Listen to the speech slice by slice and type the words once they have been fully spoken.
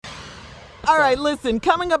All right, listen,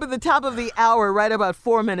 coming up at the top of the hour, right about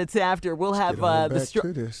 4 minutes after, we'll have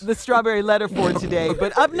the strawberry letter for today.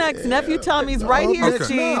 But up next, Nephew Tommy's right here,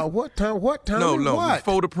 Chief. No, what time? No, what?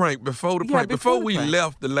 before the prank. Before we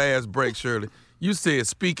left the last break, Shirley, you said,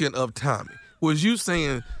 speaking of Tommy. Was you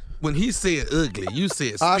saying, when he said ugly, you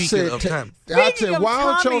said, speaking of Tommy. I said,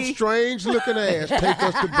 why don't your strange-looking ass take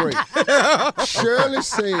us to break? Shirley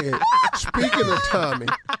said, speaking of Tommy.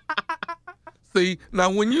 See, now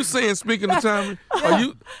when you saying speaking of Tommy, are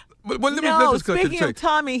you... But let me just cut speaking of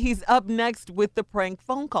Tommy, he's up next with the prank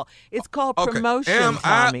phone call. It's called promotion, Am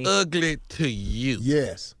Tommy. I ugly to you?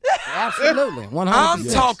 Yes. Absolutely. 100%. I'm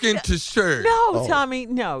talking to Shirley. No, Tommy,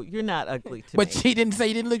 no, you're not ugly to me. But she didn't say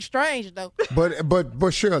he didn't look strange, though.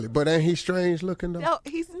 But Shirley, ain't he strange looking, though? No,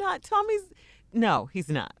 he's not. No, he's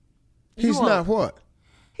not. He's not what?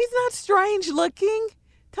 He's not strange looking.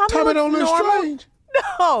 Tommy don't look strange.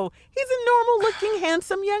 No, he's a normal-looking,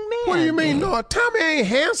 handsome young man. What do you mean, no? Tommy ain't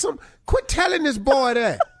handsome. Quit telling this boy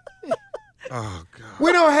that. Oh, God.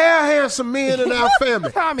 We don't have handsome men in our family.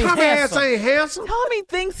 Tommy ass ain't handsome. Tommy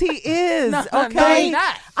thinks he is, No, okay? he's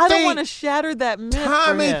not. I don't want to shatter that myth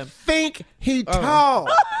Tommy for him. think he tall.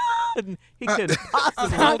 He couldn't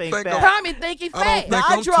possibly think that. Tommy think he fat. Now,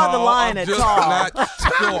 I draw the line at tall. Not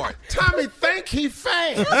short. Tommy think he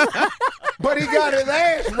fat, but he got his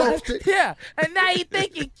ass roasted. Yeah, and now he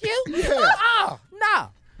think he cute? Yeah. Oh,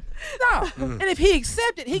 no. And if he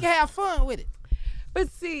accept it, he can have fun with it. But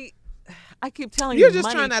see, I keep telling You're you, just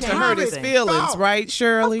money trying not to changes hurt his things. feelings, right,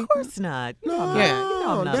 Shirley? Of course not. You know, Yeah. you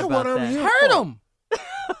know I'm not that's about what I'm that. here Hurt for. him.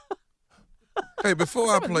 Hey, before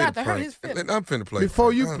I play not the to hurt his prank, feelings. I'm finna play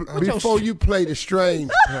Before the you play the strange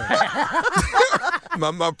prank.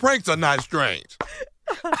 my pranks are not strange.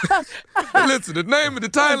 Listen, the name of the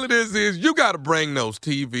title of this is You Gotta Bring Those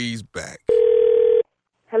TVs Back.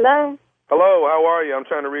 Hello? Hello, how are you? I'm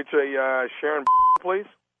trying to reach a Sharon, please.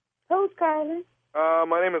 Who's calling?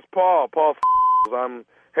 My name is Paul. I'm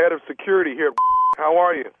head of security here. How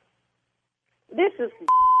are you? This is...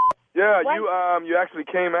 Yeah, What? you actually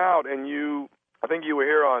came out and I think you were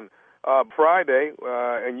here on Friday,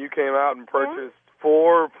 and you came out and purchased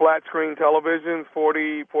 4 flat screen televisions,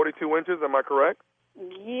 42 inches. Am I correct?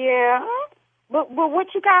 Yeah. But what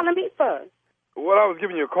you calling me for? What I was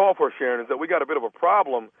giving you a call for, Sharon, is that we got a bit of a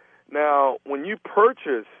problem. Now, when you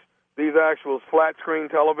purchase these actual flat screen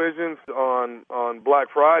televisions on Black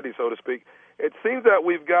Friday, so to speak, it seems that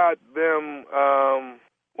we've got them,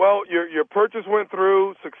 well, your purchase went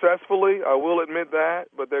through successfully, I will admit that,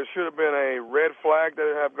 but there should have been a red flag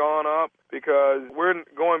that have gone up because we're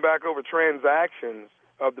going back over transactions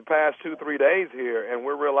of the past 2-3 days here, and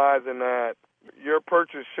we're realizing that your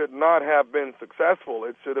purchase should not have been successful.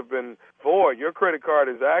 It should have been void. Your credit card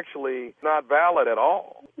is actually not valid at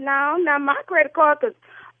all. No, not my credit card, because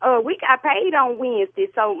we got paid on Wednesday,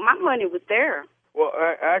 so my money was there. Well,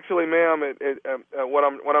 actually, ma'am, what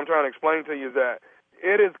I'm trying to explain to you is that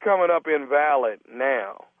it is coming up invalid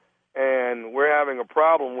now, and we're having a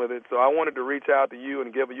problem with it. So I wanted to reach out to you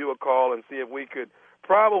and give you a call and see if we could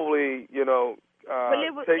probably, Well,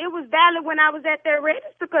 it was valid when I was at their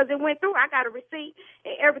register because it went through. I got a receipt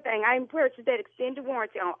and everything. I even purchased that extended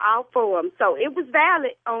warranty on all 4 of them. So it was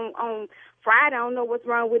valid on Friday. I don't know what's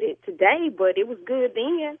wrong with it today, but it was good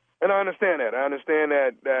then. And I understand that.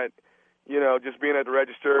 that just being at the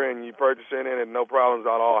register and you purchasing it and no problems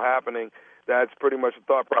at all happening, that's pretty much the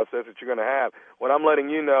thought process that you're going to have. What I'm letting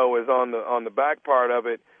you know is on the back part of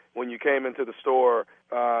it, when you came into the store,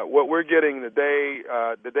 what we're getting the day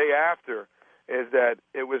after is that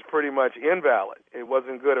it was pretty much invalid. It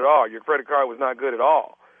wasn't good at all. Your credit card was not good at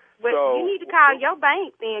all. But so, you need to call your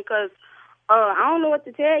bank then because I don't know what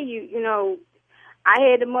to tell you. I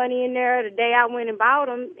had the money in there the day I went and bought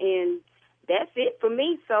them, and that's it for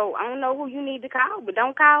me. So I don't know who you need to call, but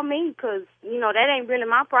don't call me because, that ain't really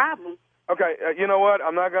my problem. Okay, you know what?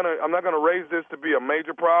 I'm not gonna raise this to be a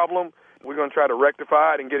major problem. We're gonna try to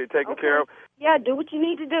rectify it and get it taken care of. Yeah, do what you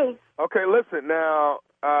need to do. Okay, listen now.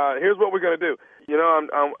 Here's what we're gonna do.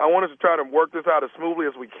 I want us to try to work this out as smoothly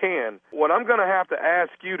as we can. What I'm gonna have to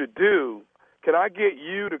ask you to do, can I get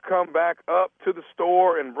you to come back up to the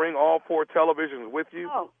store and bring all 4 televisions with you?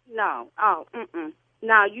 Oh, no.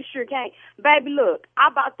 No, you sure can't. Baby, look, I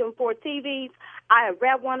bought them 4 TVs. I have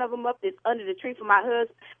wrapped one of them up that's under the tree for my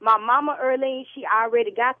husband. My mama, Earlene, she already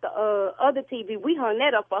got the other TV. We hung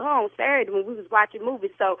that up for her on Saturday when we was watching movies.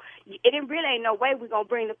 So it really ain't no way we're going to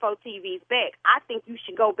bring the 4 TVs back. I think you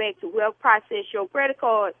should go back to whoever processed your credit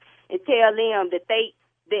card and tell them that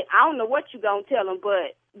I don't know what you're going to tell them,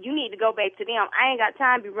 but you need to go back to them. I ain't got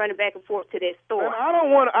time to be running back and forth to that store. And I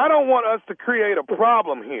don't want us to create a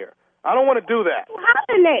problem here. I don't want to do that.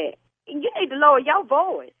 How in that? You need to lower your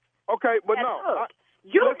voice. Okay, but and no. Look,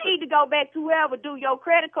 you need to go back to whoever do your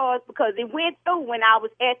credit cards because it went through when I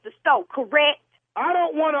was at the store, correct? I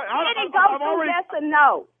don't want to. Did it go through, yes or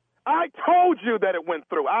no? I told you that it went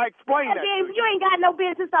through. I explained that. Then you ain't got no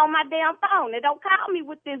business on my damn phone. And don't call me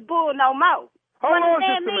with this bull no more. Hold on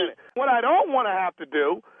just a minute. What I don't want to have to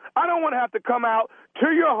do, I don't want to have to come out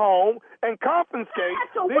to your home and confiscate.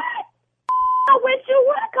 So what? I wish you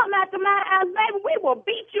would come out to my house, baby. We will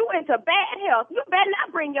beat you into bad health. You better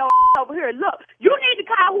not bring your over here. Look, you need to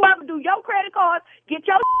call whoever do your credit cards, get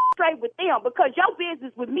your straight with them because your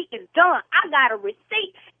business with me is done. I got a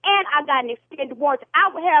receipt and I got an extended warranty.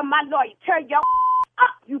 I will have my lawyer tear your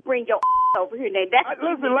up. You bring your over here. Now,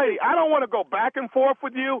 listen, lady, I don't want to go back and forth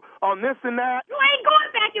with you on this and that. You ain't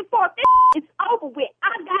going back and forth. This is over with.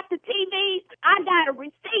 I got the TVs. I got a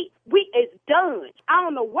receipt. It's done. I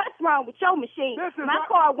don't know what's wrong with your machine. My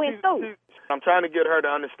car went through. I'm trying to get her to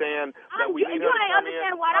understand that we need her to come in. You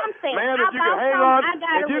ain't understand what I'm saying. Ma'am,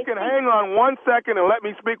 if you can hang on 1 second and let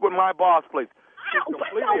me speak with my boss, please.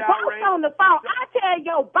 Put your boss on the phone. I tell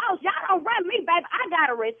your boss, y'all don't run me, baby. I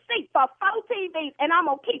got a receipt for 4 TVs, and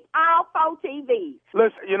I'm going to keep all 4 TVs.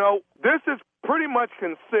 Listen, this is pretty much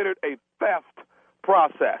considered a theft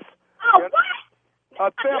process. Oh, what?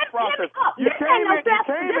 A theft process. You came in.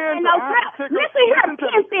 Listen here,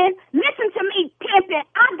 pimpin'. Listen to me, pimpin'.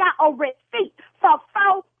 I got a receipt for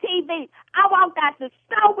 4 TVs. I walked out the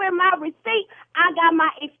store with my receipt. I got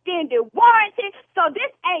my extended warranty. So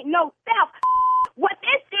this ain't no theft. What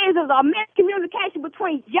this is a miscommunication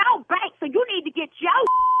between your bank. So you need to get your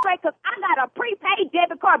straight because I got a prepaid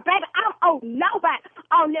debit card, baby. I don't owe nobody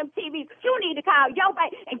on them TVs. You need to call your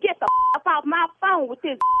bank and get the off my phone with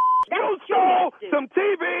this. You stole some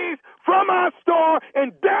TVs from our store,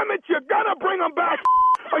 and damn it, you're gonna bring them back.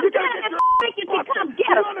 Or you gotta get your come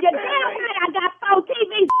get them. You're damn right I got 4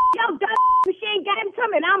 TVs. Your dumb machine gave them to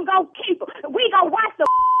me, and I'm gonna keep them. We gonna watch the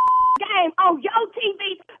game on your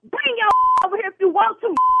TVs. Bring your over here if you want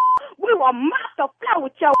to. We will mop the floor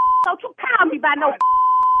with your. Don't you call me by no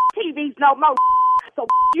TVs no more. So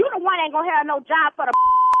you the one ain't gonna have no job for the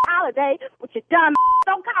holiday with your dumb.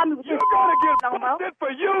 Don't call me with your. You're gonna get busted for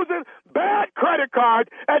using bad credit cards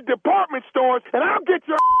at department stores, and I'll get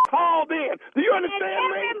your hauled in. Do you understand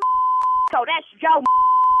me? So that's your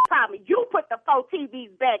problem. You put the 4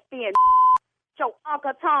 TVs back then. Your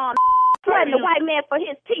Uncle Tom threatened the white man for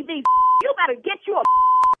his TV. You better get you a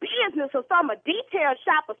business or some a detail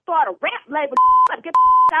shop or start a rap label. You better get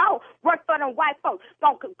the on. Work for them white folks.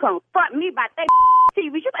 Don't confront me about that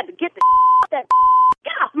TV. You better get that.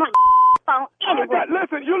 Get off my phone anyway.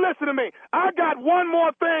 Listen, you listen to me. I got one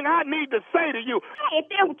more thing I need to say to you. Hey, if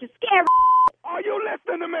they're with your scary. Are you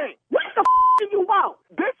listening to me? What the do you want?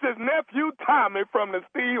 This is Nephew Tommy from the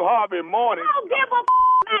Steve Harvey Morning. I don't give a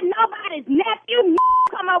about nobody's nephew.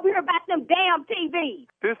 Come over here about them damn TVs.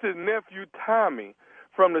 This is Nephew Tommy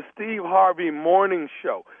from the Steve Harvey Morning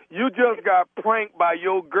Show. You just got pranked by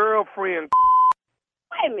your girlfriend.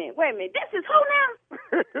 Wait a minute. This is who now?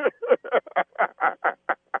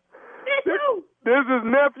 This who? This is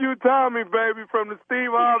Nephew Tommy, baby, from the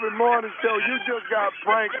Steve Harvey Morning Show. You just got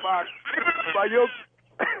pranked by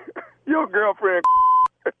your girlfriend.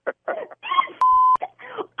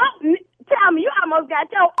 Tommy, you almost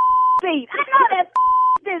got your beat. I know that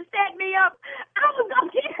just set me up. I was going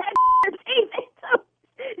to get that TV too.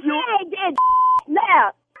 You ain't dead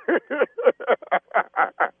now.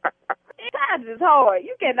 Times is hard.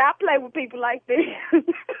 You cannot play with people like this.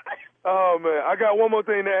 Oh, man. I got one more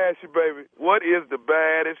thing to ask you, baby. What is the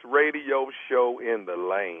baddest radio show in the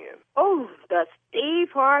land? Oh, the Steve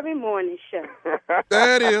Harvey Morning Show.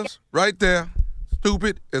 That is right there.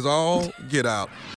 Stupid as all get out.